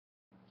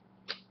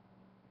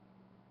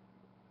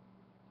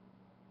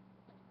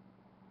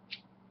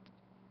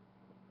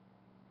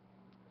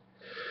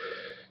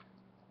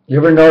You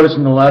ever notice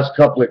in the last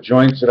couple of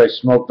joints that I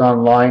smoked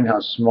online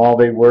how small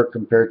they were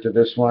compared to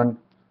this one?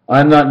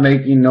 I'm not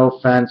making no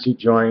fancy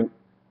joint.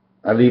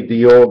 I leave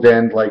the old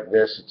end like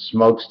this. It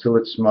smokes till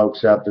it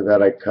smokes. After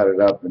that, I cut it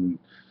up, and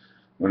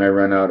when I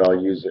run out,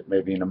 I'll use it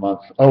maybe in a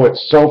month. Oh,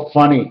 it's so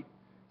funny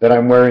that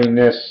I'm wearing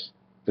this,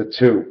 the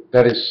 2.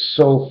 That is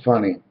so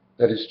funny.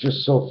 That is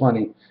just so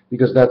funny,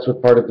 because that's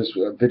what part of this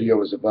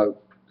video is about.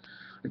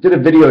 I did a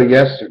video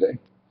yesterday,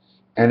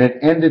 and it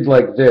ended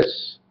like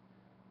this.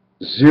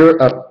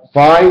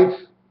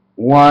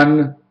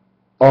 510-2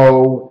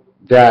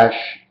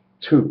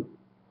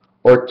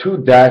 or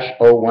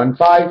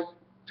 2-015,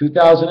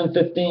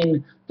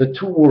 2015, the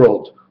 2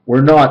 world.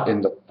 We're not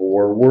in the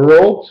 4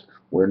 world.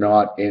 We're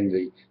not in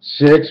the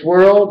 6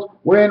 world.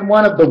 We're in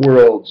one of the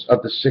worlds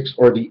of the 6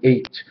 or the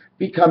 8,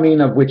 becoming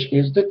of which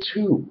is the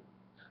 2.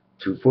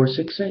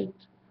 2468.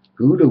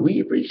 Who do we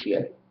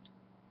appreciate?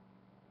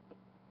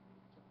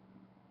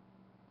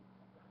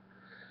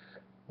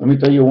 Let me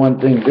tell you one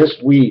thing. This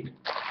weed,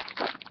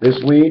 this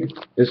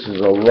is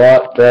a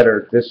lot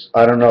better.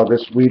 I don't know,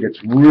 this weed, it's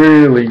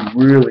really,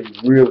 really,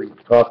 really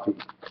puffy.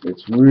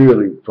 It's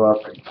really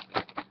puffy.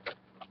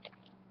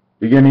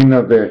 Beginning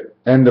of the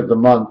end of the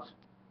month,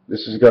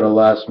 this is going to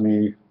last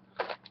me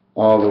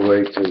all the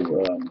way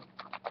to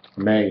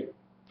May.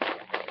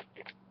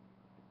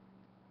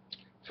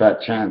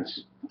 Fat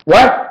chance.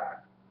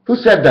 What? Who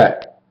said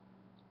that?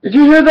 Did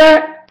you hear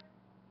that?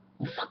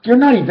 Fuck, you're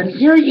not even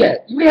here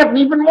yet. You haven't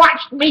even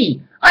watched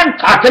me. I'm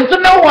talking to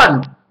no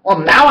one. Well,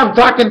 now I'm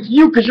talking to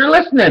you because you're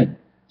listening.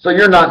 So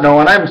you're not no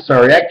one. I'm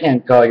sorry. I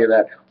can't call you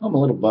that. I'm a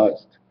little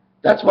buzzed.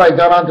 That's why I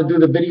got on to do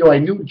the video. I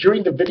knew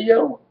during the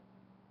video,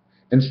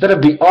 instead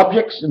of the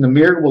objects in the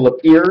mirror will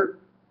appear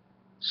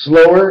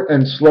slower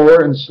and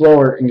slower and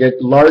slower and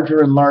get larger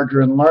and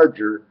larger and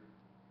larger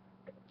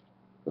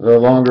the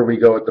longer we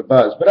go with the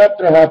buzz. But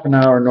after a half an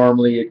hour,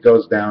 normally it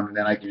goes down, and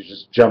then I can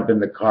just jump in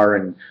the car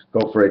and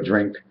go for a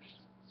drink.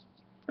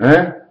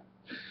 Huh?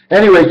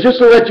 Anyway, just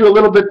to let you a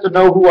little bit to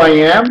know who I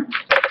am,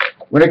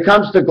 when it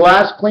comes to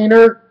glass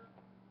cleaner,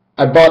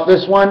 I bought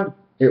this one.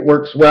 It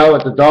works well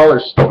at the dollar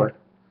store.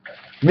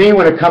 Me,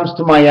 when it comes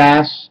to my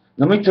ass,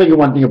 let me tell you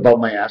one thing about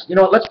my ass. You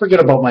know what? Let's forget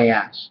about my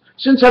ass.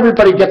 Since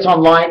everybody gets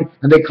online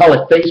and they call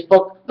it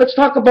Facebook, let's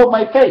talk about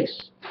my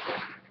face.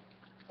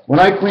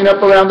 When I clean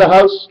up around the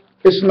house,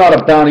 this is not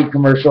a Bounty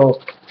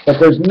commercial, but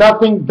there's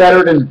nothing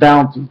better than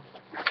Bounty.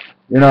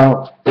 You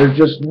know, there's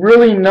just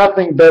really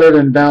nothing better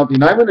than Bounty.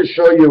 And I'm going to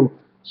show you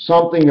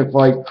something if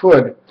I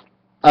could.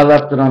 I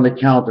left it on the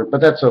counter, but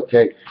that's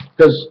okay.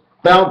 Because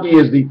Bounty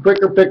is the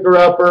quicker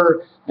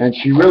picker-upper, and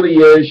she really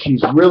is.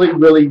 She's really,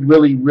 really,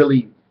 really,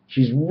 really,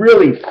 she's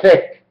really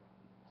thick.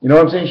 You know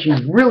what I'm saying?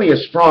 She's really a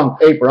strong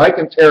paper. I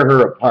can tear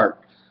her apart.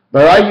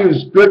 But I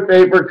use good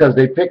paper because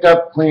they pick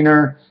up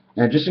cleaner.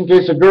 And just in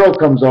case a girl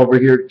comes over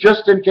here,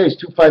 just in case,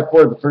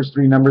 254, the first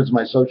 3 numbers of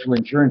my social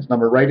insurance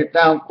number. Write it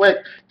down quick.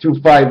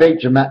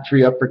 258,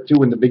 gematria up for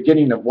 2 in the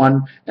beginning of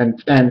 1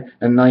 and 10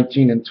 and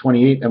 19 and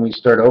 28, and we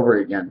start over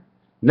again.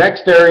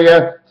 Next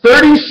area,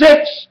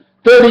 36,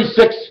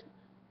 36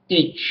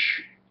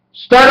 each.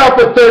 Start off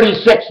with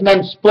 36 and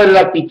then split it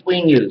up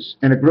between yous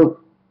in a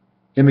group.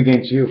 Him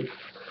against you.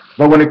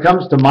 But when it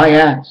comes to my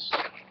ass,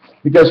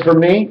 because for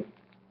me,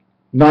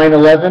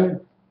 9/11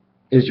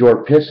 is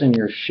your piss and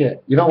your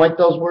shit. You don't like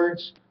those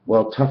words?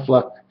 Well, tough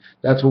luck.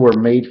 That's what we're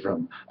made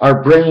from.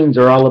 Our brains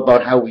are all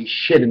about how we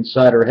shit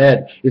inside our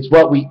head. It's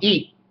what we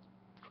eat.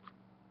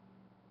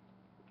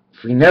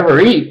 If we never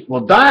eat,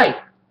 we'll die.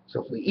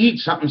 So if we eat,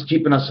 something's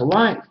keeping us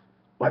alive.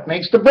 What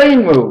makes the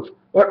brain move?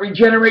 What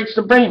regenerates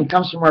the brain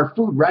comes from our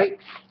food, right?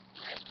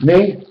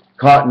 Me,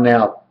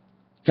 cottonelle.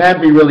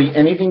 Can't be really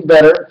anything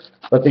better,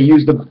 but they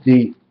use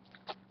the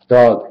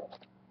dog.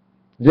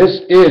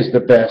 This is the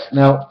best.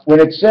 Now, when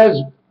it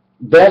says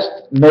best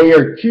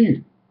meilleur cul,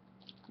 you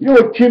know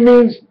what cul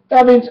means?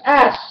 That means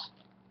ass.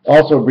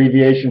 Also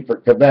abbreviation for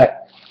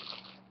Quebec.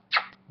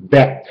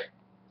 Bec.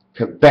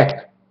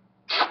 Quebec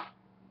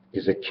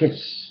is a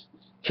kiss.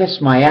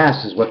 Kiss my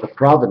ass is what the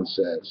province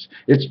says.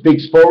 It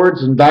speaks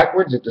forwards and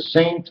backwards at the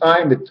same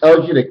time. It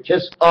tells you to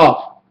kiss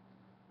off.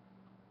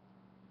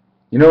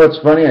 You know what's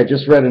funny? I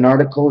just read an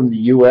article in the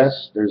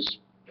U.S. There's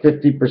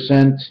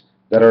 50%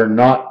 that are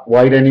not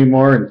white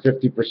anymore and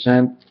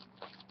 50%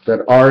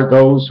 that are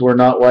those who are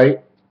not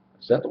white.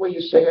 Is that the way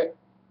you say it?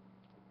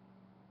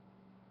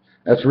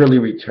 That's really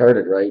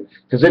retarded, right?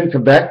 Because in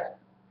Quebec,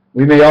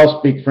 we may all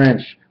speak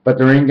French, but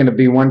there ain't going to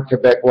be one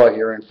Quebecois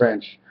here in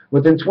French.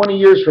 Within 20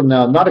 years from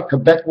now, not a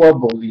Quebecois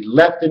will be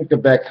left in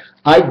Quebec.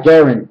 I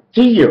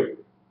guarantee you.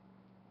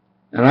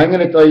 And I'm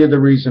going to tell you the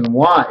reason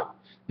why.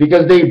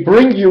 Because they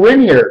bring you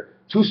in here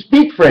to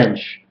speak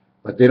French,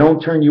 but they don't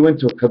turn you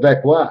into a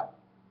Quebecois.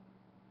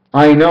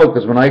 I know,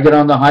 because when I get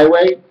on the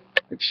highway,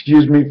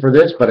 excuse me for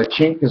this, but a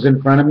chink is in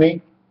front of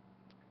me,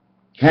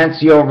 can't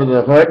see over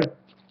the hood,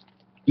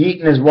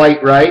 eating his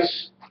white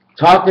rice,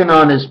 talking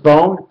on his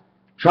phone,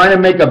 trying to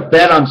make a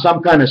bet on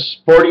some kind of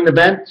sporting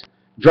event,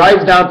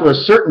 drives down to a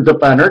certain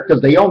dépanneur,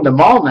 because they own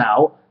them all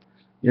now.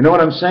 You know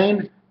what I'm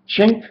saying?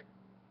 Chink.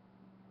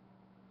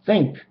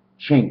 Think.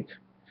 chink.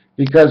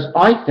 Because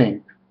I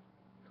think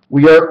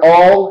we are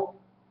all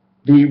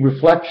the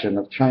reflection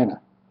of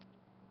China.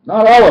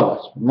 Not all of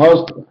us,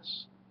 most of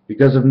us.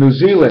 Because of New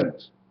Zealand,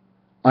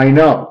 I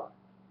know.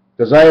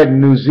 Because I had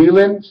New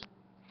Zealand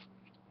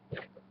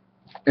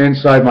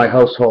inside my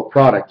household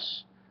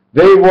products.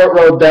 They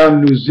wrote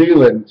down New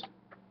Zealand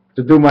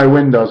to do my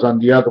windows on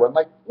the other one.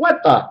 Like,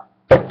 what the?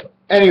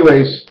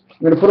 Anyways, I'm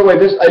going to put away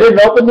this. I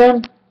didn't open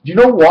them. Do you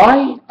know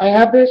why I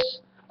have this?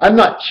 I'm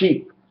not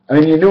cheap. I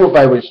mean, you knew if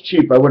I was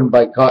cheap, I wouldn't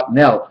buy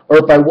Cottonelle. Or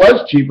if I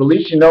was cheap, at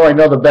least you know I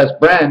know the best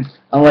brand,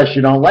 unless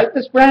you don't like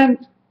this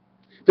brand.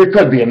 There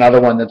could be another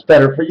one that's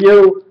better for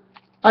you.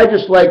 I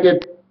just like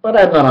it, but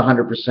I'm not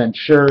 100%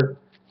 sure.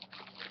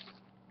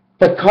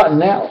 But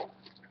Cottonelle,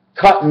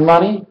 cotton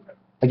money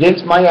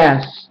against my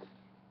ass,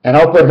 and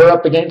I'll put her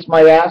up against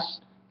my ass,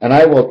 and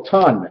I will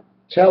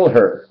tell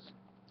her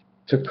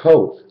to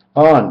coat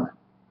on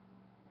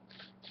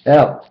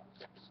L,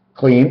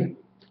 clean,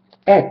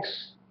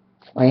 X,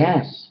 my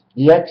ass,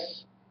 the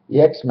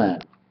X-Man.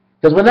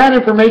 Because when that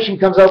information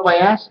comes out my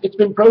ass, it's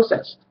been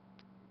processed.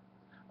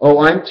 Oh,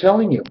 I'm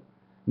telling you,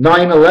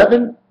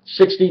 9/11,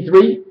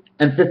 63,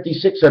 and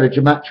 56 out of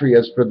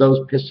gematrias for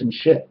those piss and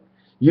shit.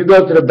 You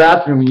go to the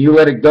bathroom and you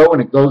let it go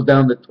and it goes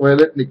down the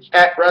toilet and the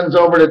cat runs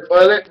over the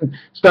toilet and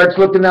starts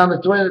looking down the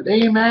toilet.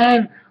 Hey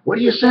man, what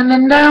are you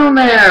sending down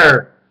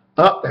there?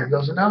 Oh, there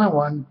goes another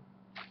one.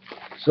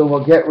 So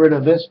we'll get rid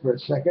of this for a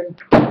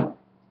second. I'm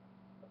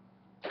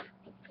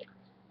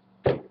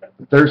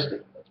thirsty.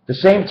 At the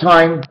same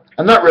time,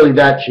 I'm not really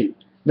that cheap.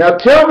 Now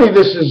tell me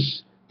this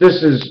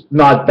is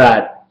not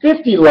bad.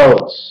 50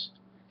 loads,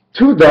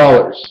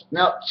 $2.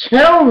 Now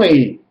tell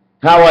me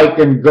how I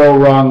can go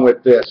wrong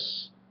with this.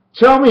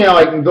 Tell me how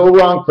I can go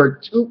wrong for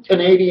 $2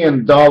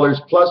 Canadian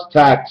plus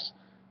tax,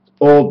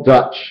 Old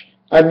Dutch.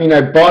 I mean,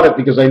 I bought it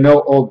because I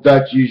know Old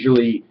Dutch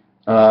usually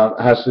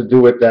has to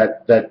do with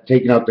that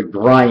taking out the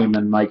grime,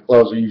 and my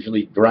clothes are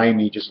usually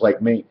grimy just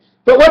like me.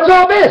 But what's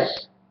all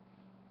this?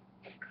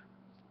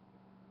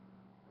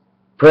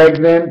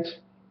 Pregnant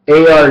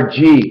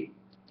ARG.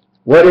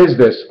 What is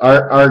this?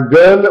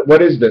 Argul?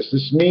 What is this?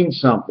 This means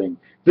something.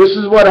 This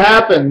is what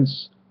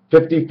happens,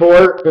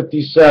 54,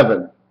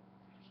 57.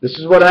 This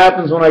is what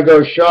happens when I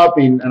go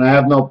shopping and I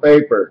have no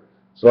paper.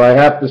 So I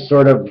have to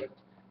sort of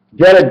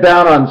get it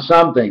down on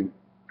something,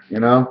 you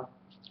know.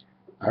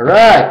 All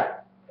right.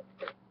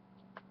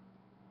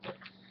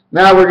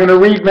 Now we're going to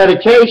read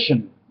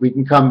medication. We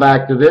can come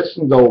back to this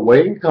and go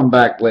away and come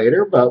back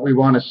later, but we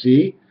want to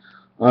see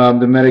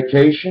the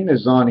medication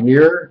is on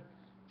here.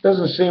 It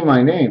doesn't say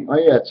my name. Oh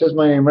yeah, it says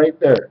my name right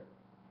there.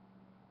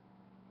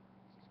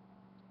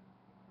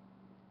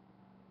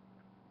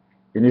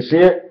 Can you see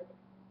it?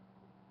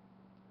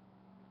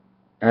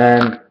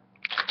 And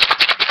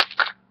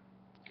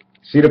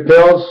see the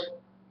pills?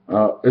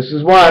 This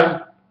is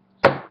one.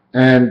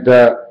 And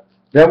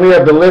then we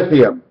have the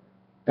lithium.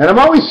 And I'm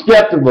always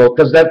skeptical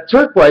because that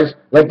turquoise,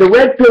 like the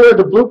red pill or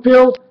the blue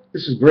pill,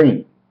 this is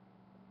green.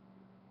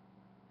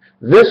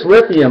 This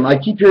lithium, I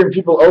keep hearing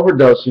people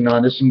overdosing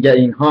on this and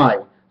getting high.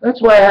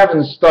 That's why I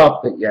haven't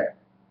stopped it yet.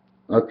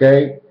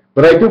 Okay?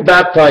 But I do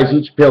baptize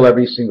each pill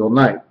every single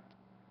night,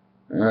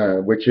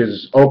 which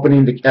is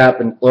opening the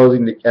cap and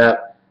closing the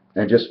cap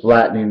and just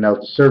flattening out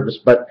the surface.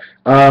 But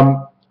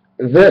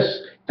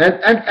this,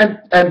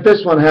 and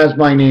this one has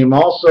my name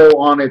also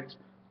on it,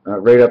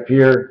 right up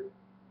here.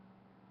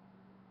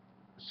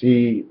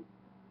 See,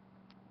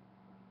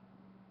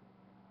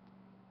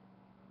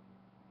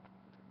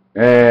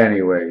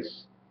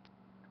 anyways,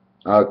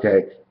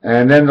 okay.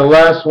 And then the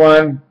last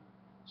one,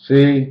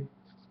 see,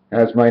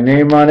 has my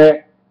name on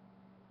it.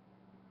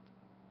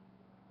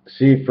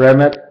 See,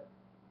 Fremit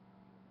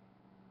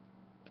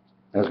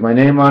has my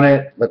name on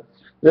it, but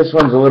this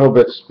one's a little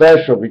bit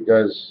special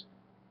because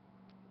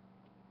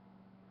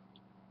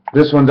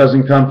this one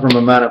doesn't come from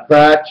a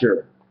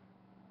manufacturer.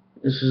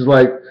 This is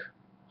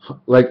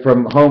like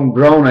from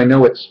homegrown. I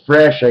know it's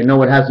fresh. I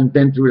know it hasn't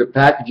been through the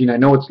packaging. I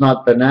know it's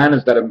not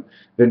bananas that have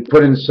been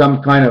put in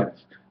some kind of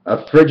a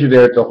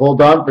Frigidaire to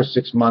hold on for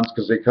 6 months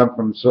because they come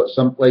from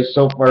someplace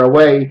so far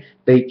away.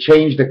 They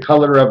change the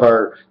color of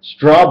our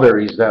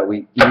strawberries that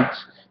we eat. And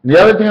the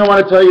other thing I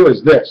want to tell you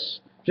is this.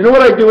 Do you know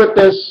what I do with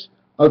this?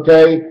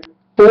 Okay,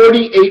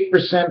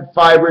 48%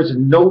 fibers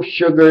and no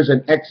sugars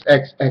and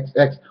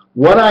XXXX.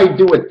 What I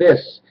do with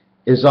this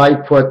is I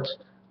put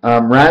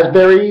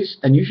raspberries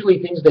and usually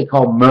things they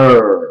call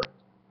myrrh.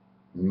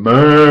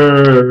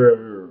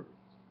 Myrrh.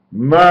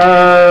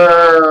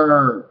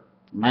 Myrrh.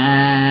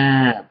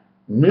 Myrrh.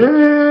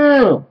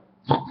 Myrrh.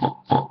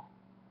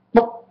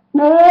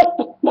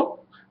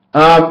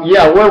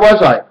 Yeah, where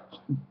was I?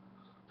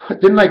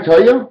 Didn't I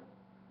tell you?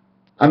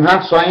 I'm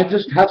half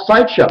scientist, half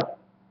sideshow.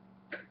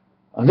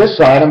 On this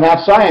side, I'm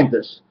half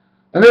scientist.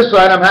 On this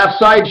side, I'm half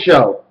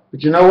sideshow.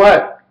 But you know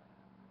what?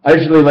 I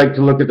usually like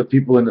to look at the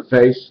people in the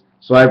face,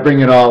 so I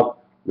bring it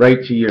all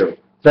right to you,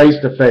 face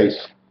to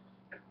face.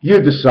 You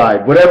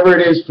decide. Whatever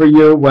it is for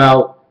you,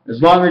 well,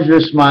 as long as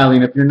you're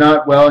smiling. If you're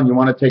not well and you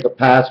want to take a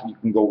pass, you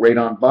can go right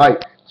on by.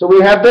 So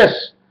we have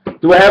this.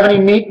 Do I have any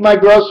meat in my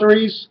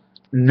groceries?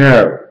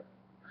 No.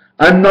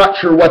 I'm not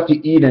sure what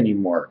to eat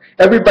anymore.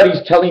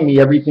 Everybody's telling me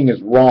everything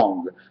is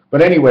wrong.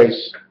 But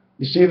anyways,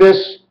 you see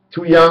this?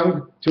 Too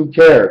young, too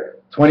care.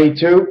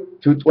 22,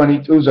 two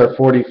 22s are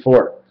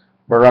 44.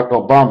 Barack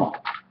Obama.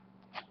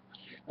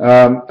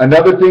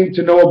 Another thing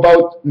to know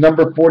about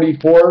number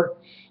 44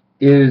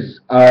 is,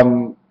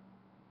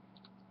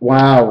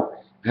 wow,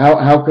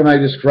 how can I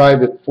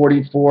describe it?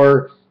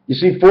 44, you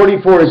see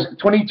 44 is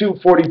 22,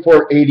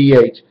 44,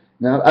 88.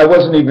 Now, I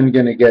wasn't even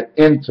going to get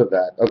into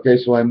that, okay,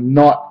 so I'm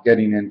not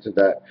getting into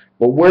that.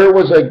 But where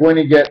was I going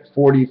to get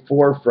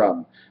 44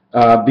 from?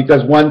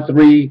 Because 1,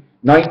 3,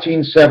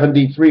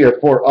 1973 are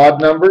 4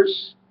 odd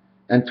numbers,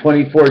 and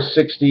 24,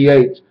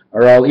 68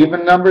 are all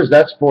even numbers.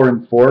 That's 4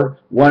 and 4.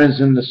 1 is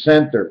in the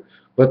center.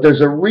 But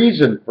there's a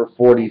reason for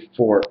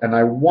 44, and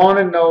I want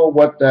to know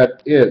what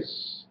that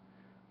is.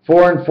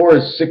 4 and 4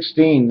 is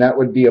 16. That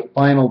would be a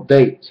final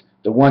date.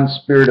 The one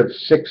spirit of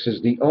 6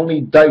 is the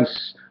only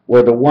dice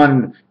where the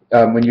one,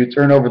 when you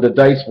turn over the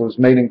dice, was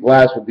made in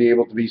glass, would be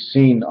able to be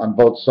seen on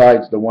both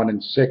sides, the 1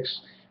 and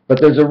 6. But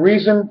there's a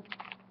reason.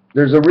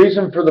 There's a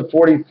reason for the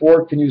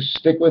 44. Can you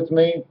stick with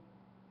me?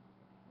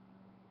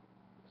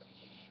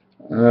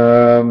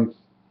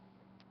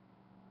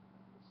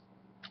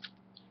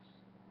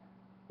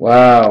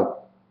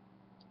 Wow.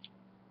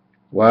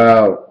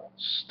 Wow.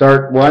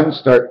 Start 1,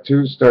 start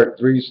 2, start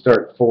 3,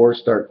 start 4,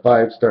 start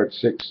 5, start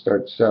 6,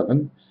 start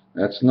 7.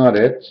 That's not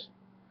it.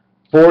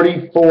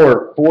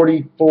 44,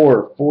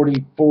 44,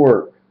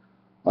 44.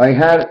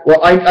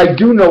 I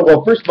do know,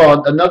 well, first of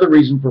all, another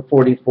reason for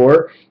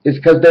 44 is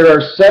because there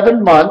are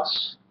 7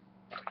 months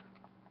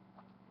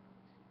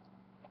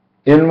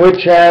in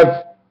which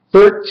have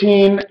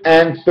 13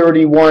 and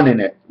 31 in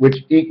it,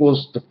 which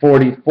equals to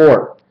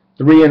 44.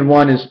 3 and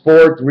 1 is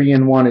 4, 3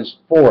 and 1 is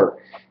 4.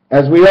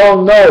 As we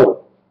all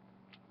know,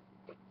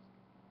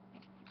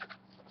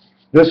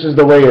 this is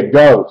the way it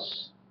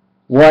goes.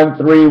 1,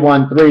 3,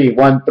 1, 3,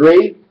 1,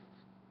 3,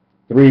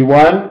 3,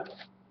 1,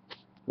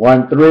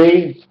 1,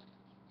 3,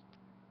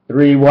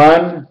 3,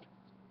 1,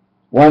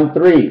 1,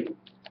 3.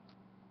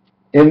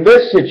 In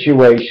this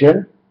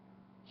situation,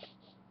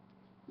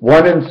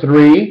 1 and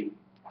 3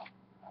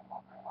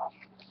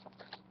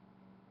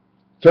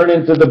 turn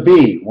into the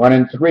B, 1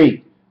 and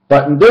 3.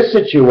 But in this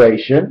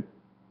situation,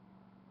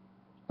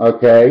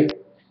 okay,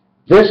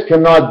 this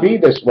cannot be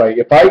this way.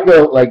 If I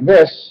go like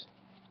this,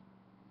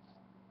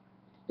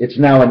 it's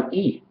now an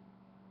E.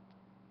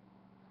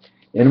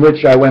 In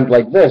which I went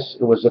like this,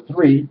 it was a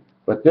 3,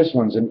 but this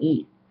one's an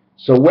E.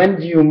 So when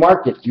do you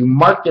mark it? You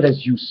mark it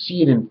as you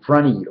see it in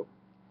front of you.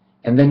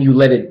 And then you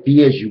let it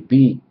be as you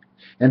be.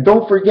 And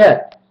don't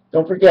forget,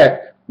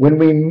 when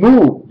we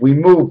move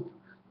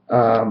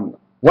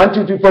 1,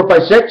 2, 3, 4,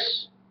 5,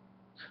 6,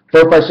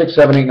 4, 5, 6,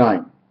 7, 8,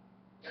 9.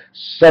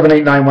 7,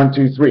 8, 9, 1,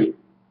 2, 3.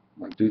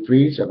 1, 2,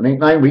 3, 7, 8,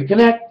 9,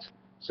 reconnect.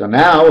 So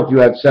now, if you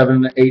have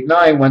 7, 8,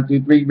 9, 1,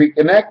 2, 3,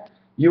 reconnect,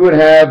 you would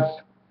have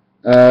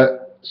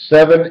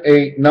 7,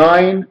 8,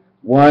 9,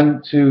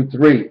 1, 2,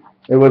 3.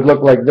 It would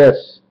look like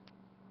this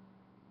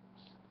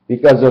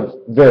because of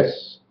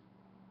this.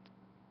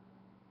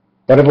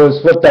 But if it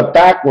was flipped up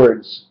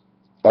backwards,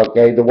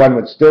 okay, the 1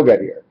 would still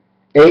get here.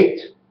 8,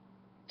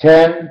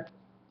 10,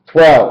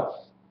 12.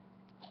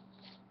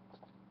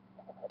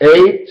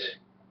 8,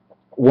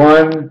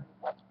 1,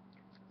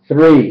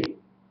 3.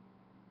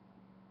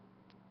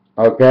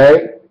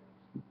 Okay?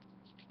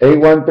 8,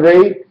 1,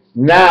 3.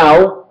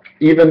 Now,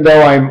 even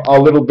though I'm a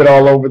little bit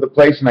all over the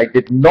place and I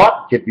did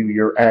not give you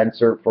your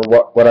answer for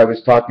what I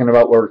was talking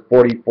about, where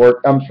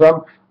 44 comes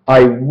from,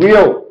 I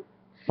will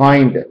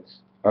find it.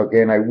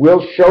 Okay, and I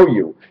will show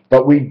you.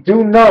 But we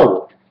do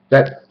know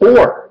that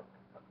 4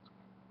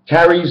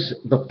 carries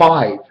the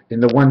 5 in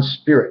the one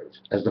spirit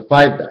as the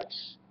 5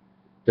 dice.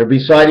 They're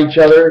beside each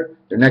other,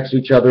 they're next to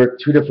each other,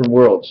 2 different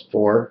worlds,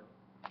 4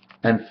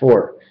 and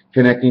 4,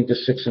 connecting to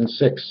 6 and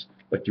 6.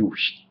 But you,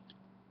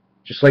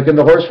 just like in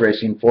the horse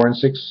racing, 4 and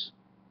 6,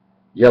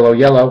 yellow,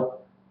 yellow,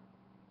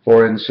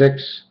 4 and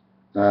 6,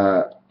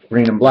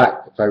 green and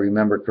black, if I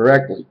remember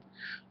correctly.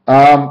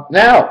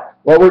 Now,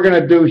 what we're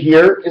going to do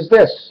here is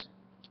this.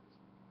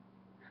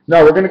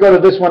 No, we're going to go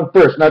to this one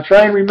first. Now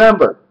try and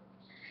remember.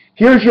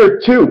 Here's your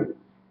 2.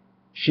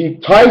 She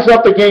ties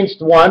up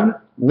against 1,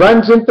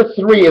 runs into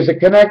 3 as a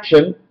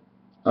connection,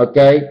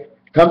 okay,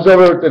 comes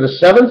over to the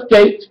 7th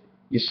gate.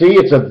 You see,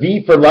 it's a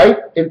V for life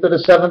into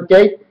the 7th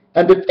gate,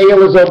 and the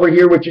tail is over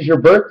here, which is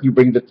your birth. You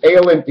bring the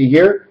tail into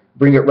here,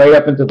 bring it right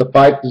up into the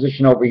 5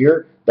 position over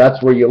here.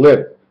 That's where you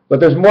live. But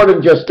there's more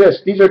than just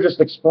this. These are just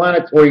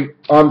explanatory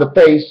on the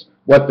face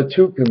what the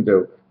 2 can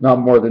do, not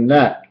more than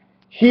that.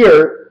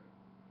 Here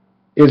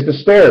is the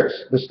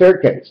stairs, the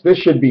staircase. This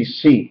should be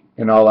C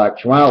in all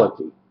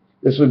actuality.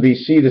 This would be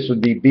C, this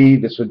would be B,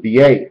 this would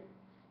be A.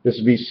 This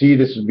would be C,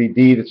 this would be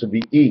D, this would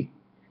be E.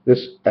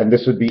 And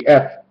this would be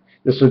F.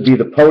 This would be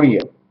the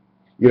podium.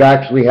 You'd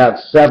actually have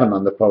 7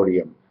 on the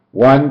podium.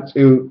 1,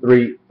 2,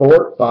 3,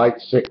 4, 5,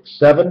 6,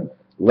 7.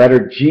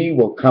 Letter G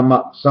will come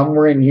up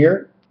somewhere in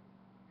here.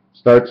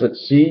 Starts at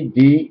C,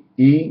 D,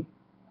 E,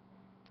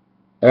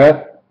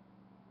 F,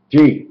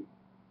 G.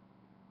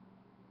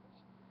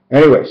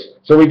 Anyways,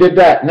 so we did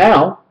that.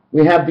 Now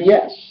we have the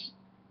S,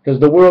 because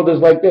the world is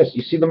like this.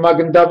 You see the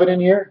Maggen in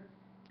here?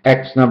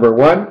 X number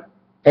 1,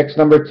 X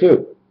number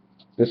 2.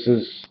 This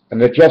is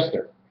an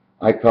adjuster.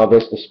 I call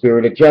this the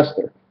spirit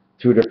adjuster.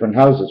 2 different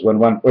houses. When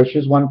one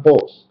pushes, one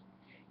pulls.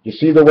 You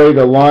see the way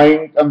the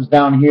line comes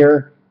down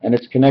here and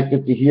it's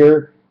connected to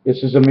here?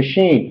 This is a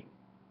machine.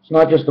 It's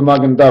not just a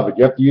Maggen.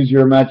 You have to use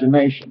your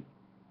imagination.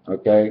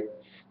 Okay?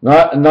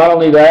 Not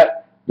only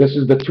that, this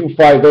is the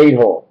 258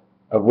 hole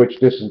of which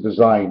this is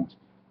designed.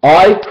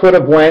 I could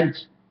have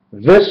went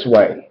this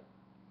way,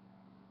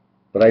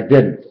 but I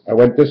didn't. I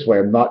went this way.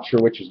 I'm not sure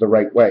which is the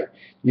right way.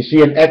 You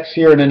see an X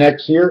here and an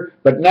X here,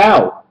 but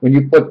now when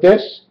you put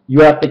this,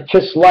 you have to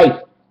kiss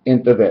life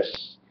into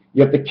this.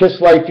 You have to kiss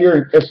life here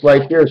and kiss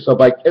life here. So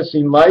by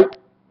kissing life,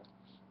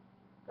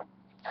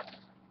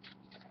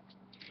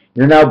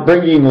 you're now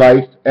bringing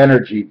life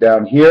energy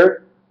down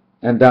here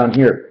and down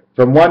here.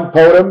 From one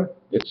totem,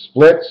 it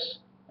splits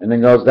and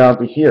then goes down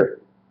to here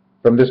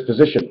from this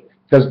position.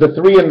 Because the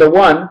 3 and the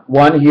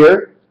 1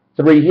 here,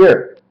 3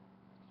 here.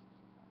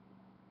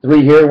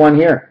 3 here, 1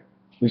 here.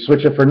 We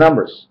switch it for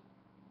numbers.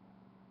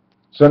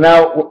 So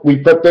now we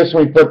put this,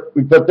 we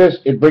put this,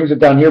 it brings it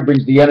down here,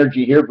 brings the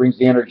energy here, brings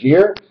the energy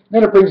here,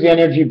 then it brings the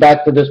energy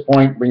back to this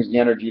point, brings the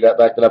energy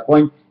back to that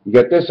point. You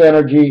get this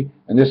energy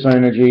and this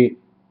energy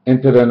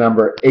into the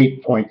number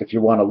 8 point if you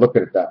want to look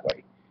at it that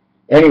way.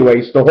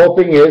 Anyways, the whole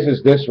thing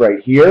is this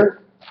right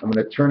here. I'm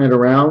going to turn it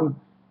around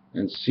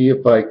and see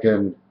if I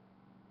can.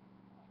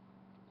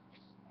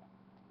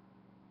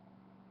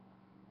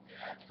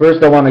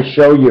 First I want to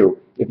show you,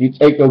 if you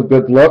take a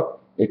good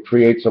look, it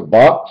creates a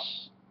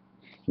box.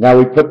 Now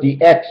we put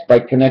the X by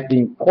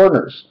connecting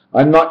corners.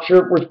 I'm not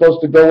sure if we're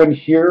supposed to go in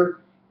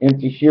here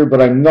into here,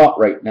 but I'm not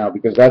right now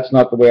because that's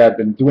not the way I've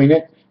been doing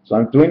it. So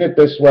I'm doing it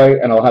this way,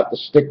 and I'll have to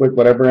stick with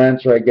whatever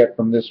answer I get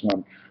from this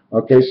one.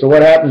 Okay, so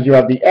what happens? You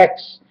have the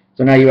X.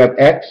 So now you have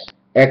X,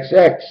 X,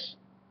 X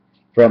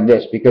from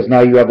this, because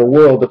now you have a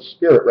world of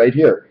spirit right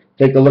here.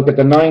 Take a look at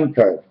the 9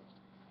 card.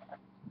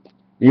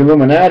 The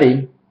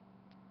Illuminati,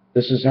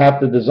 this is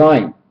half the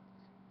design,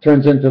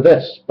 turns into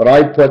this. But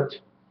I put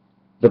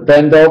the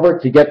bend over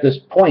to get this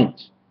point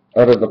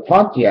out of the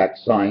Pontiac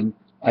sign.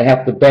 I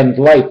have to bend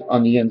life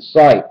on the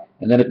inside.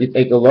 And then if you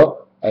take a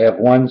look, I have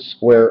 1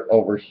 square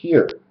over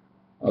here.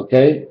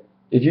 Okay?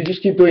 If you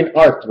just keep doing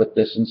art with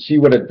this and see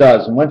what it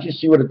does, and once you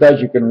see what it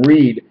does, you can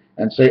read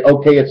and say,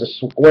 okay, it's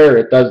a square,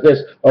 it does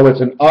this. Oh,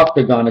 it's an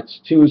octagon, it's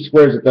 2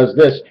 squares, it does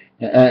this,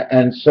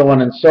 and so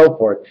on and so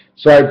forth.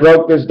 So I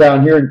broke this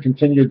down here and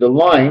continued the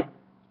line.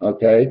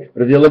 Okay?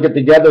 But if you look at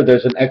together,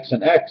 there's an X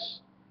and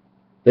X.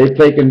 They've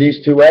taken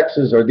these 2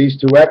 X's, or these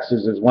 2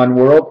 X's as one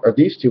world, or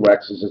these 2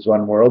 X's as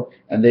one world,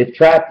 and they've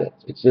trapped it.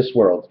 It's this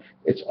world.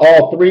 It's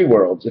all 3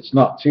 worlds. It's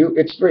not 2,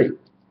 it's 3.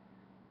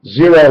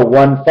 0,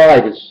 1,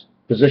 5 is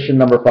position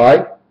number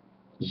 5.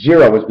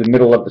 0 is the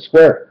middle of the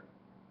square.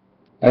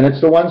 And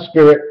it's the one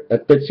spirit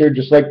that fits here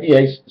just like the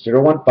ace.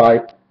 0, 1,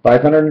 5,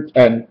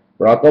 510,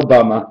 Barack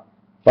Obama.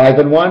 5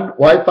 and 1.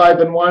 Why 5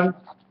 and 1?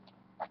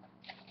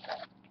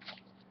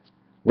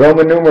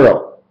 Roman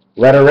numeral,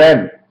 letter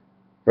N.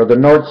 For the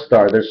North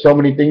Star, there's so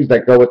many things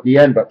that go at the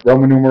end, but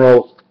Roman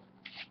numeral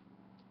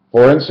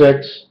 4 and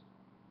 6.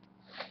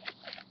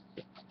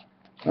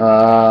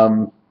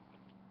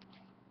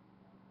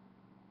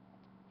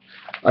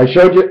 I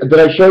showed you. Did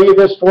I show you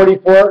this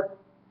 44?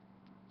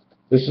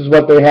 This is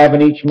what they have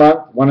in each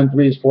month. 1 and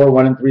 3 is 4.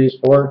 1 and 3 is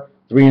 4.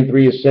 3 and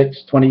 3 is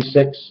 6.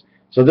 26.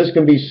 So this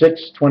can be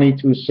 6,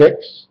 22,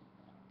 6,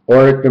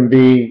 or it can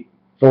be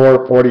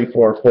 4,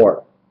 44,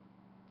 4.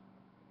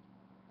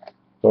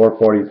 4,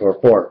 44,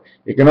 4.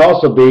 It can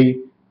also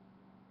be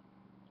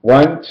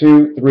 1,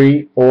 2,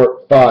 3,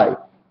 4, 5.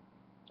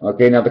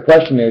 Okay, now the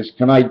question is,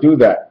 can I do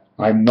that?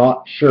 I'm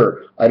not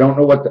sure. I don't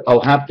know what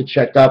I'll have to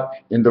check up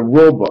in the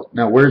rule book.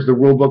 Now, where's the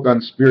rule book on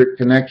spirit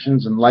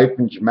connections and life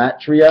and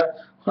gematria?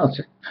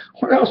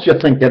 What else do you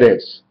think it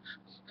is?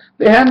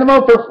 They hand them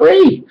out for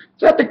free.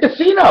 It's at the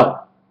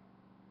casino.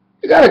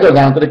 You got to go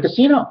down to the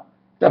casino.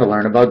 You got to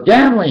learn about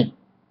gambling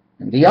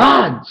and the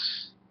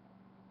odds.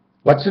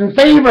 What's in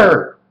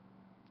favor?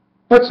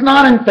 What's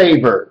not in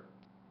favor?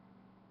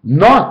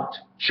 Not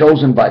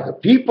chosen by the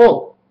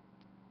people,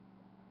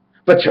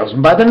 but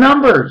chosen by the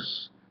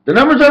numbers. The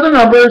numbers are the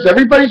numbers.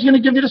 Everybody's going to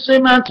give you the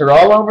same answer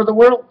all over the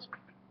world.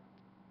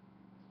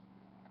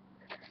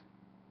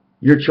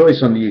 Your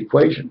choice on the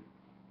equation.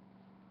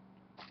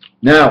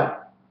 Now,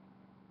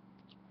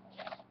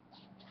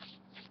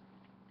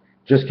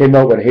 just came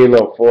out with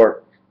Halo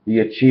 4, the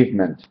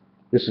achievement.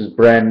 This is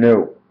brand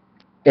new.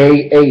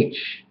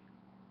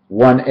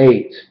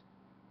 AH18.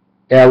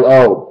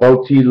 LO,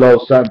 Bo-T-Lo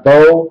Sun,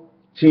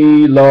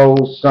 Bo-T-Lo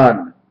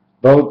Sun,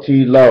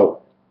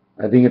 Bo-T-Lo.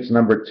 I think it's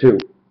number 2.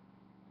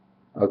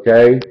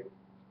 Okay?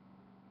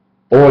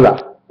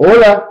 Hola,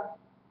 hola,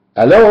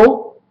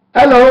 hello,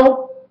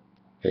 hello,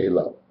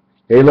 Halo.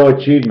 Halo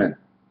achievement.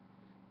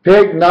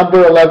 Pig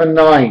number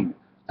 11-9.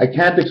 I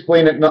can't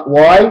explain it.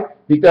 Why?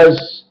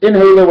 Because in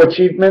Halo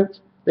achievement,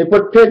 they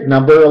put pig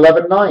number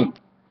 11-9.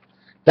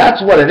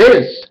 That's what it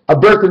is, a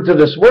birth into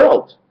this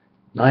world.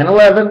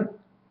 9/11.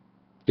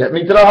 Get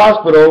me to the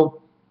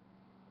hospital.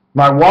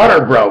 My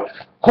water broke.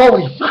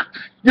 Holy fuck!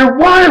 Your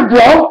water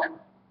broke?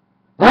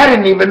 I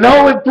didn't even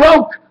know it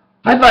broke.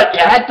 I thought you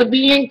had to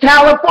be in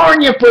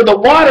California for the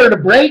water to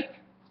break.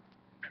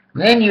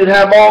 Then you'd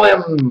have all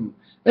them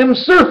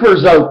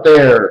surfers out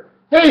there.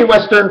 Hey,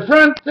 Western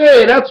Front,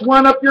 hey, that's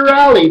one up your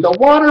alley. The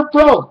water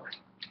broke.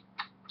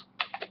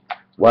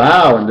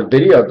 Wow, and the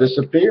video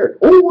disappeared.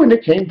 Oh, and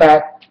it came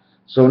back.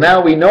 So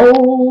now we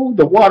know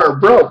the water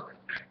broke.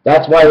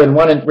 That's why when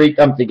 1 and 3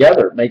 come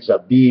together, it makes a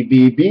B,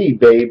 B, B,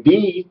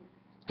 baby.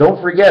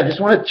 Don't forget,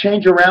 just want to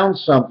change around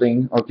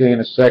something, okay, in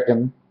a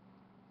second.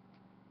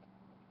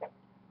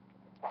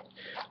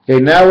 Okay,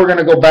 now we're going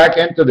to go back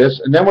into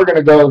this, and then we're going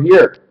to go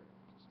here.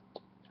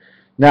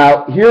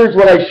 Now, here's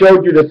what I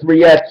showed you, the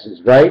 3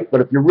 X's, right?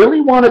 But if you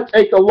really want to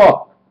take a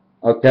look,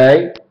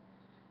 okay,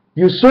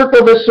 you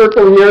circle this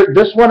circle here,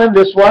 this one and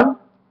this one.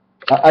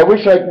 I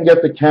wish I can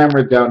get the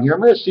camera down here.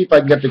 I'm going to see if I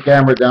can get the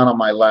camera down on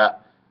my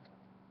lap.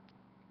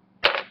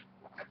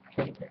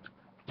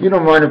 You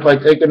don't mind if I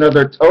take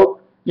another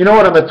toke? You know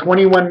what, I'm at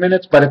 21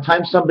 minutes. By the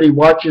time somebody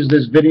watches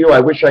this video, I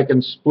wish I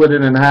can split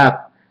it in half.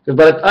 Because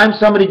by the time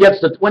somebody gets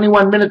to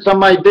 21 minutes on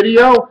my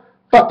video,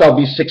 fuck, I'll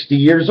be 60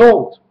 years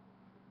old.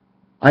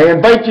 I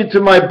invite you to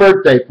my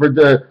birthday. For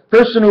the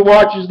person who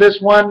watches this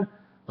one,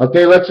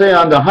 okay, let's say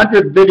on the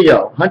 100th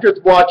video,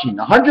 100th watching,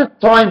 the 100th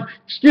time,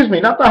 excuse me,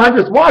 not the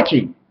 100th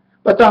watching,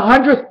 but the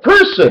 100th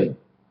person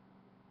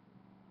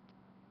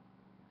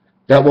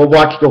that will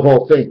watch the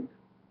whole thing.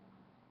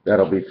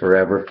 That'll be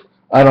forever.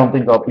 I don't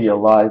think I'll be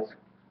alive.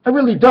 I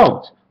really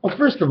don't. Well,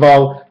 first of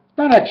all,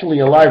 I'm not actually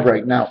alive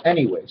right now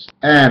anyways,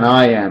 and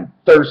I am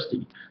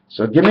thirsty.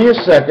 So give me a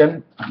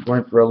second. I'm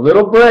going for a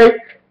little break,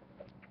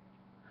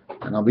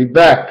 and I'll be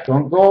back.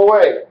 Don't go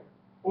away.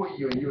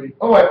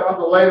 Oh, I found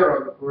the lighter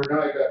on the floor.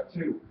 Now I got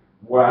 2.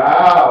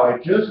 Wow, I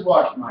just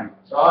washed my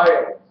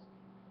tiles.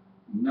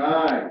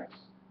 Nice.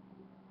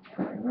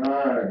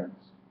 Nice.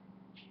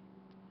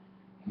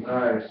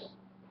 Nice.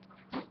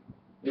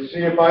 You see,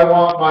 if I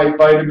want my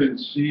vitamin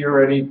C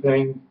or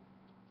anything,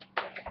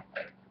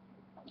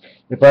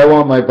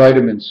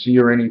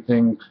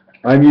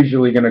 I'm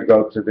usually going to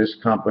go to this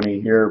company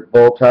here,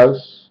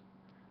 Bolthouse,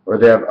 or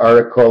they have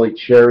Aracoli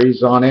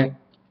cherries on it,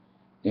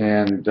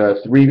 and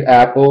 3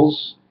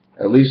 apples,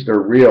 at least they're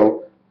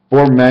real,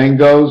 4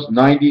 mangoes,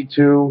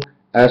 92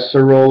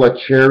 acerola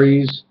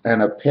cherries,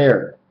 and a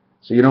pear.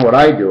 So you know what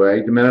I do,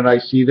 eh? The minute I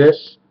see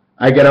this,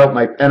 I get out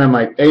my pen and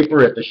my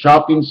paper at the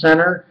shopping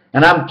center,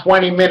 and I'm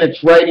 20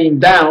 minutes writing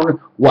down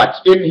what's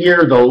in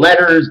here, the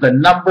letters, the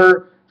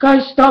number. Guy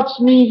stops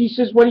me. He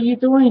says, "What are you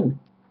doing?"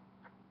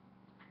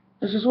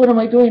 I says, "What am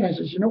I doing?" I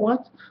says, "You know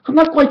what? I'm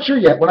not quite sure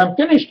yet. When I'm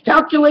finished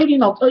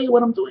calculating, I'll tell you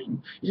what I'm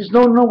doing." He says,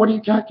 "No, what are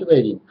you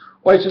calculating?"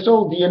 Well, I says,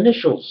 "Oh, the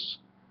initials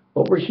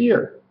over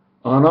here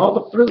on all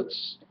the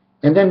fruits,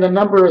 and then the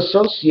number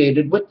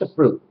associated with the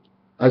fruit."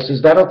 I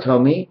says, "That'll tell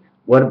me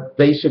what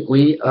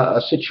basically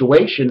a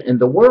situation in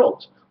the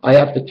world. I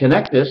have to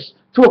connect this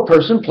to a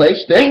person,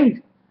 place,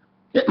 thing.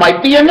 It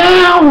might be a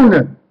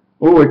noun.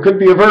 Oh, it could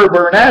be a verb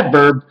or an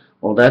adverb.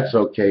 Well, that's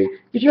okay.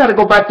 Because you got to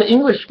go back to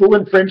English school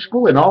and French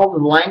school and all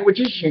the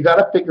languages. You got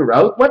to figure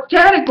out what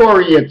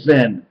category it's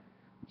in.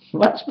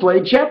 Let's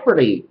play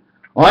Jeopardy.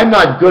 Well, I'm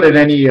not good at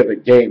any of the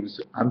games.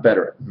 I'm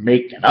better at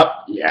making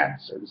up the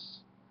answers.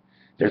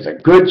 There's a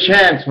good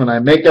chance when I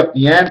make up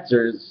the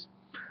answers,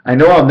 I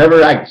know I'll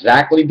never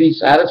exactly be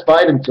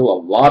satisfied until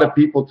a lot of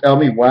people tell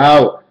me,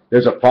 wow,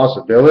 there's a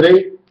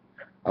possibility.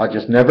 I'll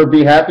just never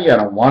be happy. I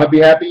don't want to be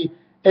happy.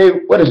 Hey,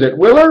 what is it,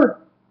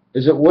 Willer?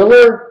 Is it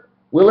Willer?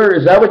 Willer,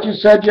 is that what you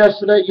said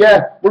yesterday?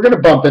 Yeah, we're going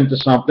to bump into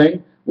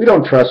something. We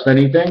don't trust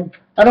anything.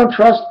 I don't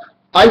trust.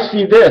 I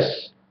see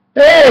this.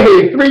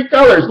 Hey, 3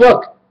 colors.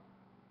 Look,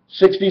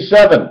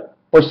 67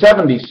 or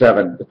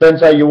 77.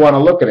 Depends how you want to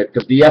look at it,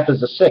 because the F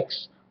is a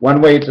 6.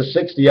 One way it's a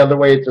 6, the other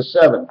way it's a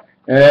 7.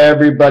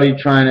 Everybody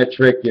trying to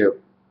trick you.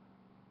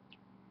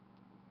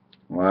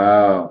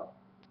 Wow.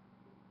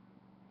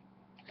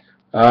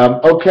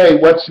 Okay,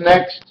 what's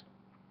next?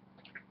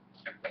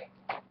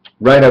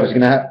 Right, I was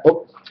gonna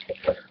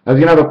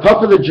have a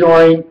puff of the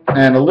joint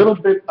and a little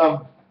bit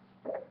of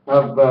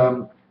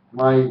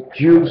my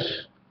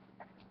juice.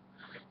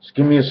 Just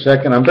give me a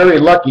second. I'm very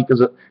lucky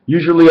because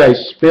usually I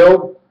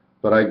spill,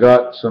 but I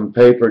got some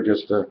paper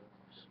just to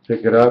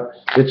pick it up.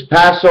 It's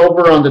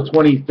Passover on the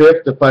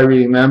 25th, if I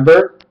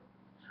remember,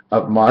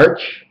 of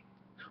March.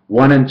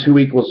 1 and 2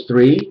 equals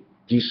 3.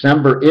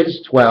 December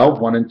is 12.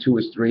 1 and 2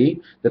 is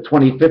 3. The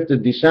 25th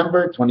of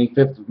December,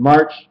 25th of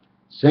March,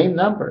 same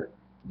number.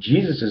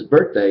 Jesus'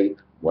 birthday,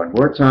 one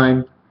more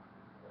time.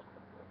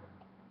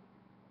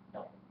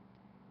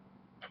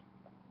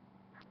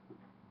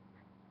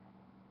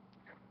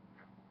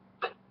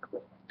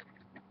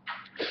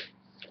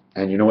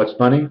 And you know what's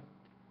funny?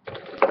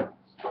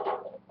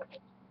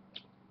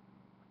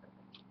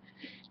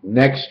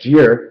 Next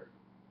year,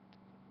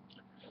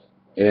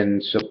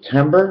 in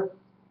September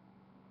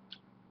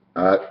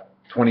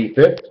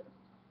 25th,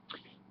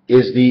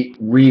 is the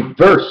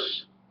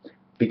reverse,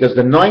 because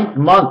the 9th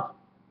month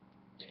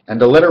And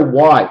the letter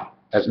Y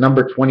as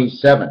number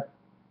 27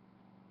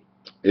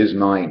 is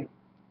 9.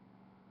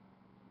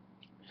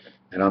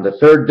 And on the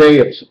 3rd day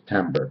of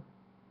September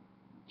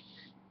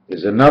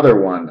is another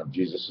one of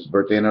Jesus'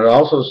 birthday. And it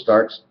also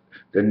starts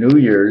the New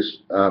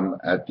Year's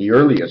at the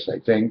earliest, I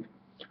think,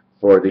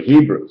 for the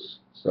Hebrews.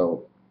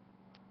 So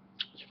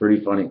it's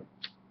pretty funny.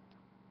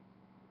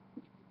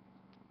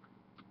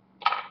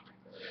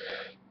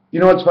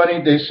 You know what's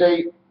funny? They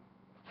say,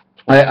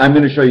 I'm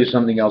going to show you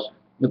something else,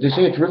 but they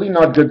say it's really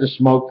not good to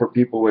smoke for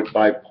people with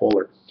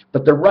bipolar.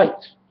 But they're right.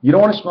 You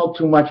don't want to smoke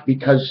too much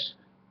because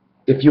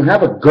if you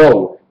have a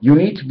go, you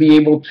need to be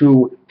able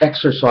to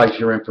exercise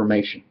your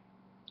information.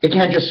 It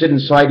can't just sit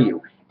inside of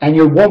you, and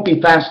you won't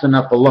be fast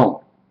enough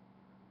alone.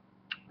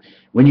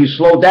 When you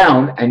slow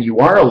down and you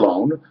are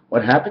alone,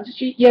 what happens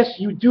is, yes,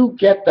 you do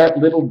get that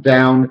little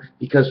down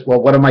because,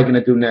 well, what am I going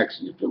to do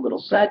next? You feel a little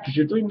sad because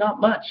you're doing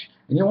not much,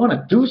 and you want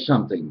to do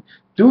something.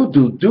 Do.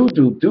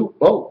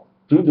 Oh,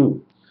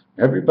 do.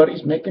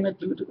 Everybody's making a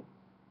do.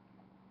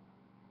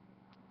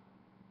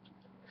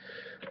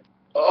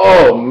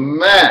 Oh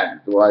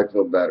man, do I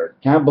feel better.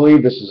 Can't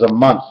believe this is a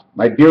month.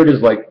 My beard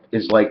is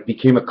like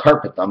became a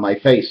carpet on my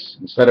face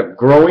instead of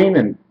growing,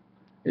 and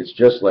it's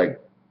just like,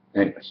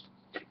 anyways.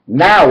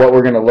 Now what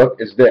we're going to look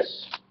is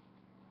this.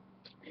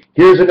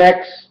 Here's an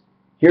X.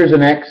 Here's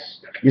an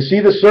X. You see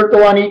the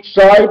circle on each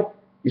side?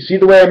 You see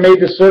the way I made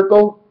the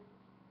circle?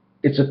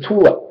 It's a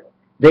tulip.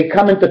 They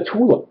come into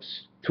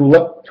tulips.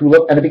 Tulip,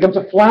 and it becomes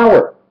a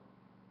flower.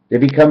 They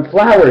become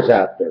flowers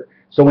after.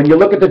 So when you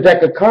look at the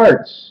deck of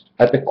cards,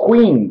 at the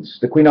queens,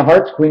 the Queen of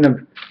Hearts,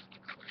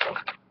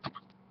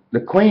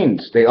 the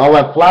queens, they all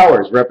have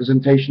flowers,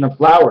 representation of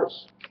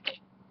flowers.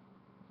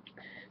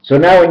 So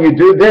now when you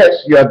do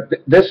this, you have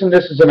this and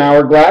this is an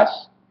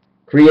hourglass,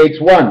 creates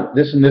 1.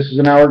 This and this is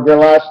an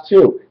hourglass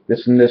 2.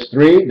 This and this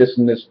 3, this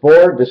and this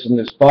 4, this and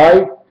this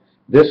 5,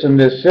 this and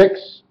this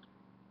 6,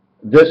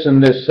 this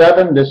and this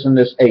 7, this and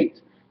this 8.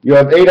 You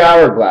have 8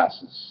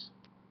 hourglasses.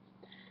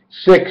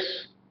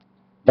 6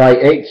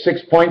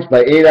 points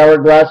by 8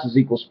 hourglasses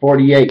equals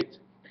 48.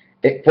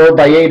 4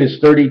 by 8 is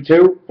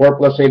 32. 4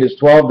 plus 8 is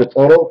 12. The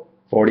total,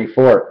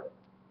 44.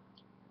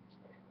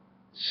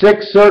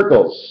 6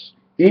 circles.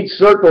 Each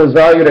circle is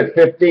valued at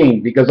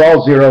 15 because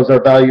all zeros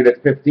are valued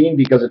at 15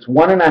 because it's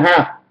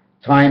 1.5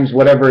 times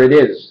whatever it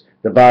is.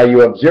 The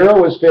value of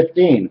 0 is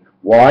 15.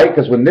 Why?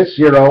 Because when this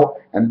 0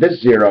 and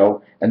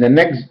the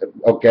next,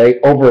 okay,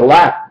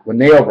 overlap, when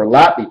they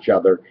overlap each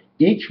other,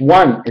 each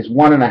one is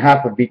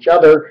 1.5 of each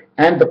other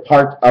and the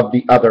part of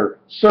the other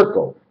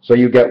circle. So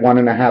you get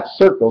 1.5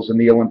 circles in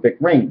the Olympic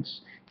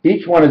rings.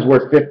 Each one is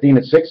worth 15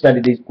 at 6, that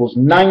it equals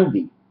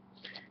 90.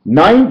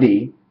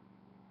 90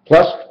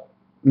 plus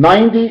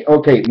 90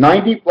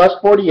 plus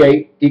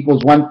 48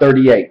 equals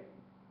 138.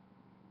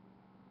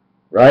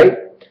 Right?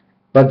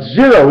 But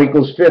 0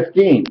 equals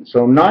 15.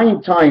 So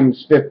 9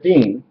 times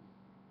 15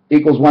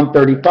 equals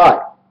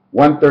 135.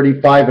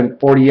 135 and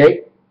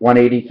 48,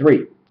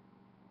 183.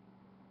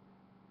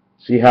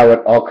 See how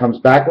it all comes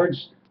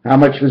backwards? How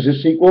much does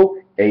this equal?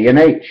 A and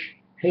H.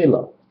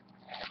 Halo.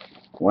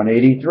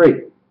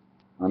 183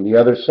 on the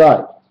other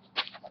side.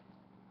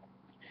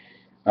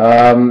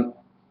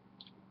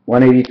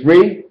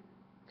 183,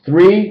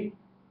 3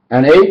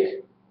 and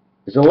 8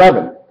 is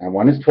 11. And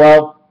 1 is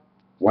 12.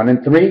 1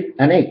 and 3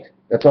 and 8.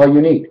 That's all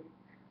you need.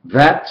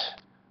 That,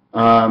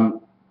 how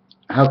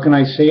can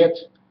I say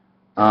it?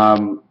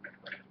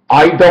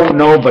 I don't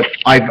know, but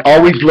I've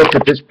always looked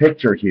at this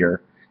picture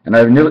here, and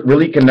I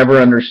really can never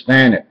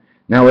understand it.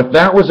 Now, if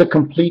that was a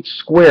complete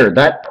square,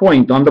 that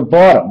point on the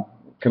bottom,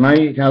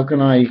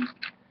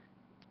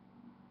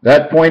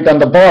 that point on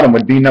the bottom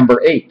would be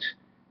number 8.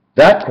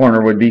 That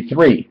corner would be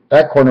 3.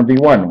 That corner would be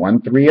 1.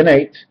 1, 3, and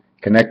 8,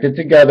 connected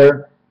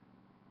together.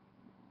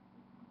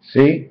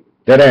 See?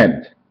 Dead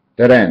end.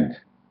 Dead end.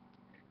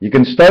 You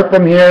can start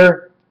from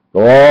here,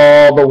 go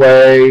all the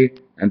way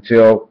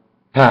until,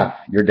 paf,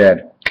 you're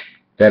dead.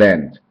 Dead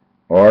end.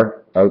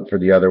 Or out for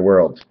the other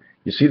world.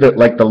 You see that,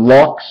 like the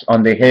locks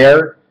on the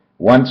hair,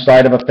 one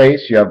side of a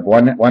face, you have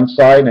one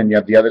side, and you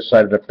have the other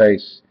side of the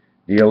face.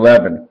 The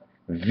 11.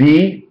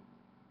 V,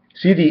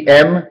 see the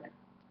M?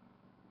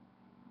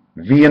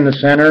 V in the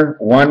center,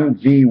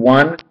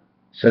 1V1,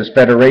 says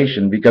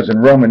Federation, because in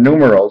Roman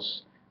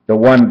numerals, the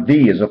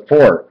 1V is a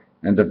 4,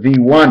 and the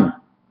V1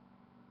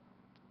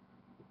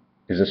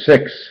 is a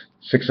 6.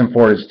 6 and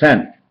 4 is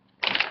 10.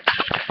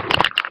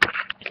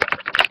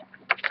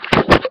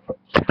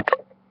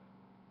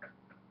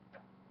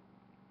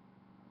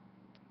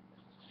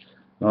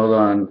 Hold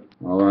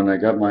on, I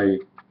got my...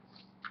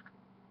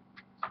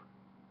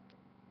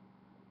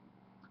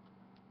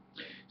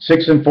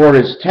 6 and 4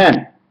 is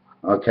 10,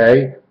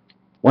 okay?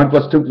 1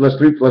 plus 2 plus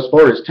 3 plus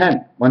 4 is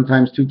 10. 1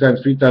 times 2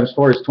 times 3 times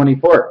 4 is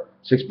 24.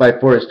 6 by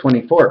 4 is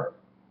 24.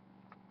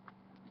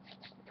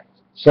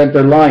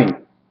 Center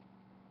line.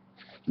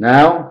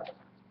 Now,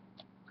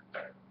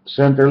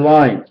 center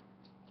line.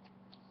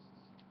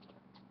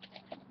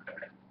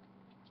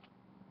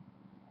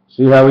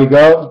 See how we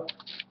go?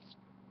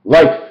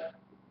 Life,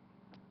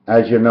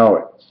 as you know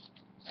it.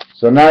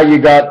 So now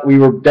we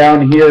were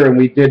down here and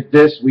we did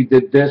this, we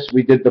did this,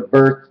 we did the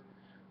birth.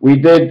 We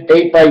did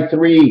 8 by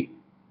 3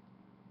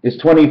 is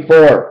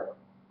 24.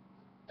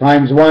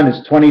 Times 1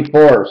 is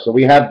 24. So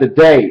we have the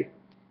day.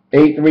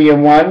 8, 3,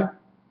 and 1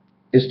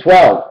 is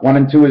 12. 1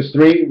 and 2 is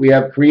 3. We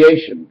have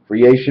creation.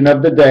 Creation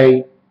of the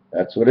day.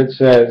 That's what it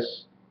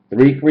says.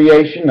 3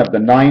 creation of the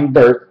 9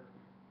 birth.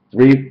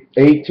 3,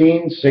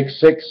 18, 6,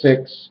 6,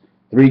 6.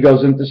 3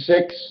 goes into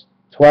 6.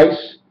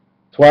 Twice,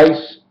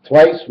 twice,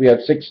 twice. We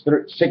have 6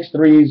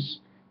 threes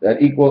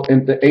that equal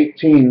into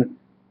 18.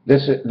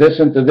 This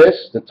into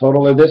this. The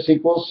total of this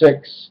equals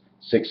 6.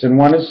 6 and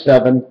 1 is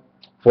 7.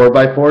 4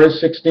 by 4 is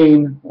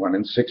 16. 1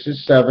 and 6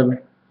 is 7.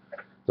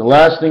 The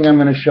last thing I'm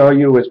going to show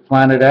you is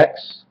planet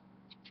X.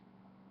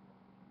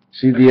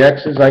 See the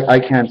X's? I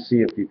can't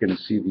see if you can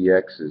see the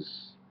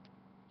X's.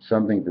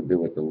 Something to do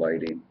with the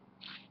lighting.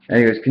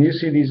 Anyways, can you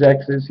see these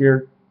X's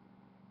here?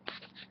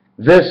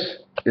 This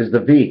is the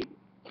V.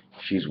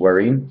 She's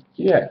wearing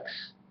the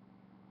X.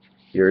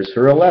 Here's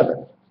her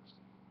 11.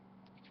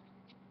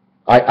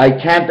 I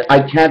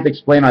can't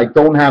explain. I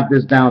don't have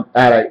this down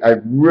pat.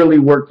 I've really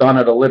worked on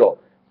it a little.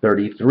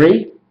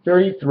 33,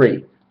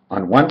 33.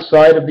 On one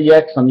side of the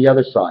X, on the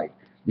other side.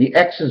 The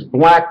X is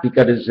black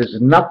because it is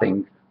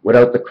nothing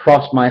without the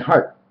cross my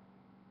heart.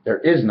 There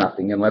is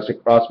nothing unless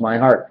it cross my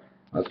heart.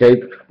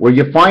 Okay? Where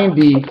you find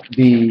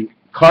the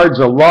cards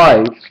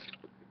alive,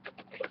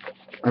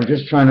 I'm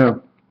just trying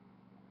to...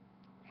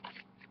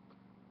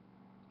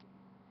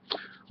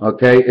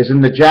 Okay, is in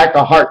the Jack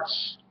of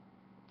Hearts.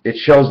 It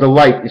shows the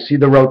light. You see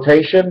the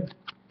rotation?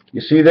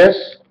 You see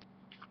this?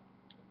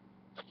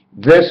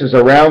 This is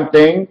a round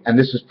thing, and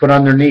this is put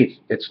underneath.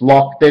 It's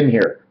locked in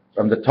here,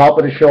 from the top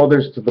of the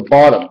shoulders to the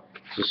bottom.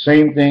 It's the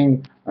same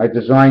thing I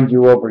designed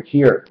you over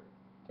here.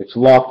 It's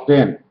locked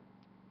in.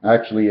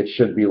 Actually, it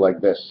should be like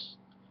this.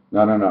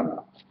 No, no,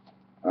 no,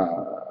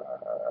 no.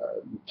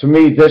 To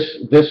me,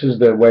 this is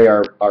the way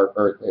our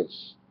Earth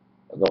is.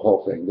 The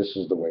whole thing. This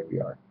is the way we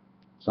are.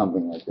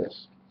 Something like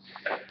this.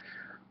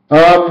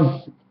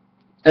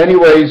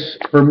 Anyways,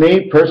 for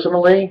me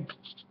personally,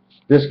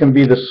 this can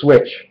be the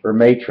switch or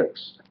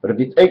matrix. But if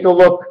you take a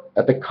look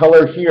at the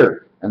color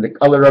here and the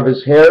color of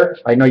his hair,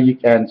 I know you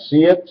can't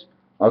see it,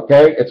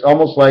 okay? It's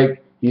almost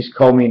like he's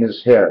combing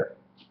his hair.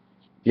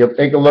 If you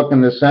take a look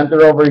in the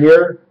center over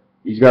here,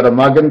 he's got a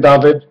Maggen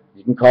David.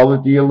 You can call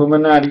it the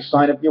Illuminati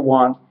sign if you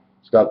want.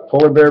 He's got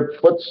polar bear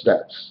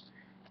footsteps.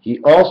 He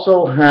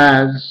also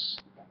has...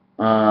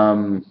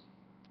 I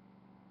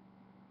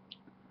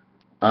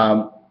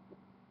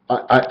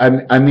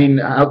mean,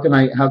 how can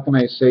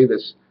I say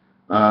this?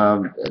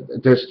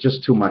 There's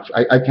just too much.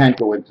 I can't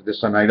go into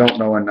this, and I don't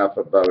know enough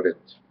about it.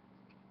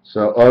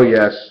 So, oh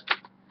yes,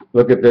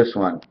 look at this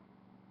one.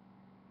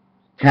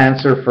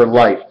 Cancer for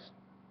life.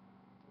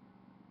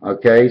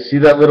 Okay, see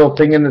that little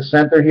thing in the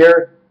center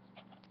here?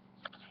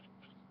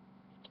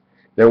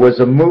 There was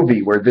a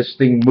movie where this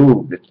thing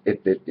moved.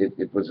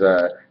 It was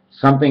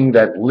something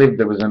that lived.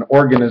 There was an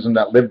organism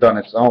that lived on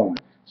its own.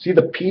 See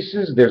the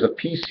pieces? There's a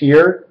piece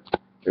here.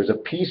 There's a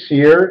piece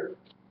here.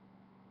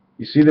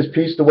 You see this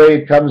piece, the way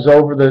it comes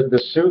over the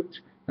suit?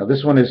 Now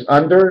this one is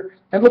under.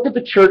 And look at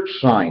the church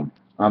sign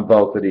on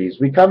both of these.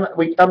 We come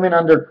in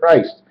under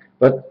Christ.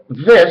 But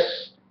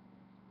this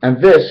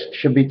and this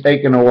should be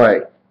taken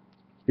away.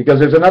 Because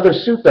there's another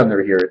suit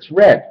under here. It's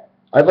red.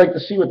 I'd like to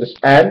see what this...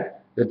 And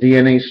the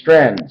DNA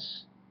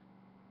strands.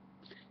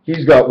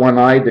 He's got one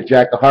eye. The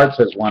Jack of Hearts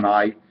has one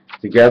eye.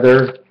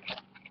 Together,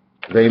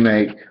 they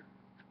make...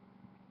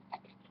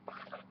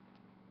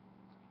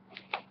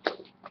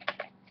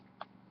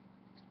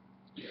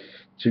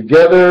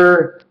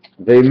 Together,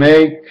 they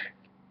make...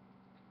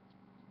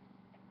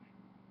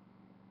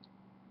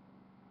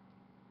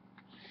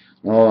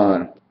 Hold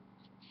on.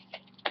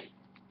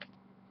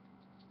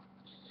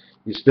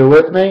 You still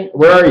with me?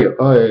 Where are you?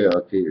 Oh, yeah,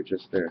 okay, you're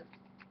just there.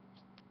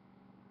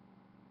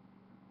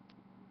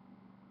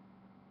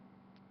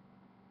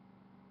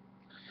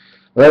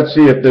 Let's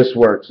see if this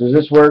works. Does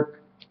this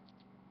work?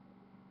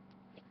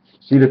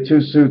 See the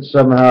two suits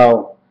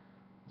somehow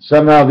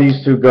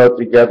these two go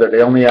together.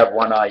 They only have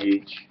one eye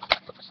each.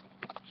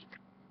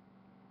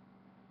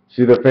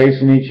 See they're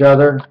facing each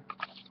other?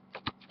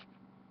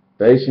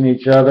 Facing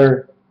each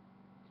other.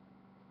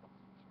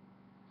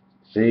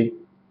 See?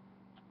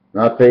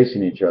 Not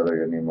facing each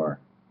other anymore.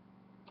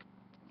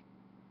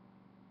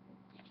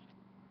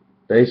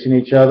 Facing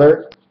each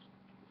other.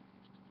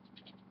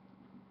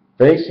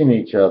 Facing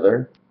each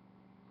other.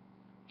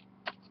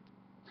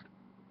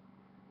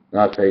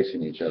 Not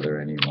facing each other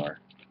anymore.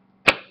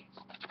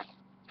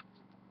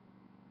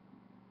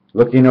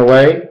 Looking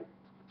away.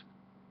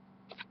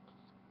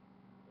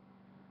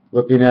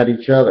 Looking at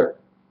each other.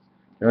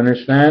 You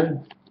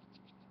understand?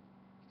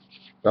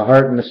 The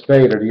heart and the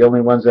state are the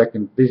only ones that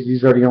can,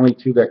 these are the only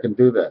two that can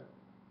do that.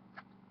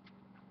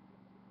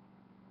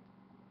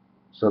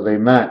 So they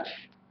match.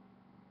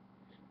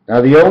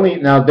 Now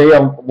they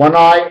have one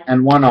eye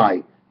and one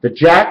eye. The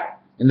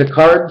Jack in the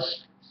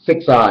cards,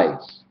 6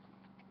 eyes.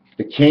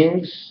 The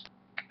Kings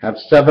have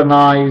 7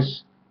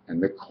 eyes,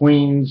 and the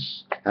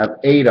Queens have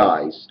 8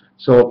 eyes.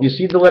 So if you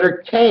see the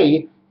letter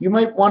K, you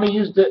might want to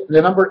use the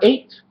number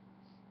 8.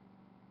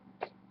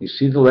 You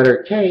see the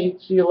letter K,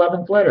 it's the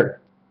 11th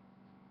letter.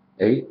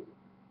 8,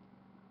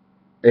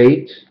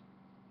 8,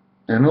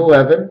 and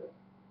 11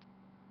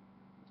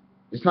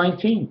 is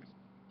 19.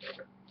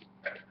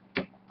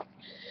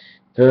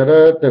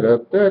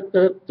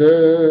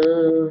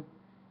 Da-da-da-da-da-da.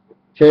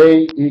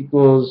 K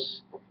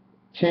equals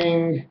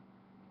king,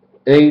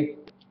 8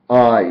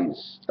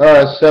 eyes.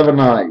 7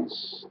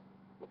 eyes.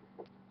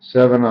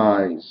 7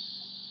 eyes.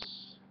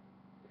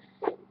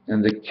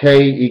 And the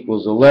K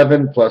equals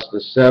 11 plus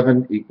the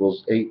 7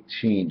 equals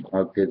 18.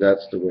 Okay,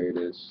 that's the way it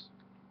is.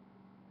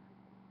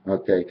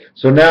 Okay,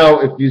 so now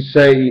if you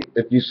say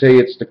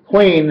it's the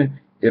queen,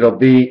 it'll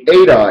be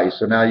 8 eyes.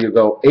 So now you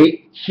go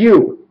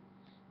 8Q,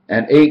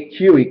 and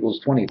 8Q equals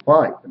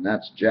 25, and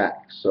that's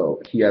Jack.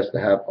 So he has to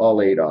have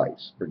all 8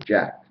 eyes for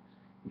Jack,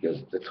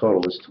 because the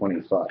total is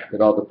 25.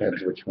 It all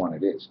depends which one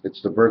it is. If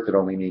it's the birth, it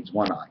only needs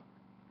 1 eye.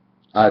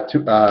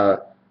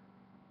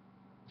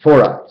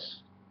 4 eyes.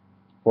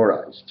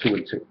 4 eyes, 2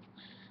 and 2.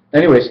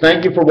 Anyways,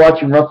 thank you for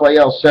watching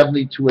Raphael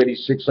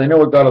 7286. I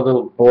know it got a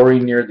little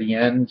boring near the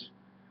end.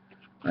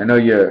 I know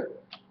you.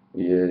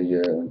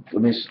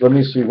 Let me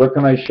see. What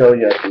can I show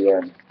you at the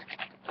end?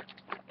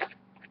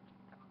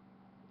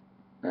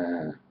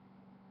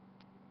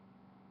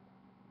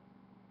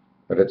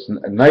 But it's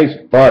a nice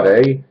bud,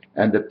 eh?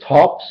 And the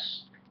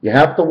tops, you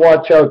have to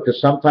watch out,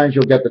 because sometimes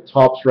you'll get the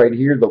tops right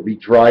here. They'll be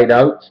dried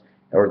out,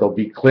 or they'll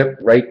be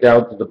clipped right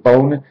down to the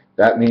bone.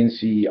 That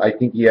means I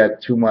think he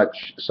had too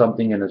much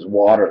something in his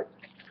water.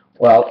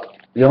 Well,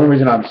 the only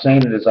reason I'm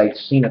saying it is I'd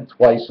seen it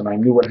twice, and I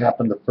knew what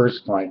happened the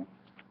first time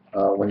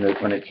when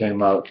it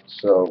came out.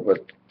 So,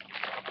 but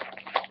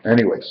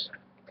anyways,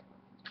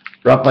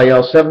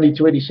 Raphael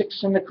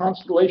 7286 in the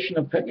constellation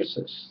of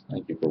Pegasus.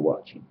 Thank you for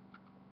watching.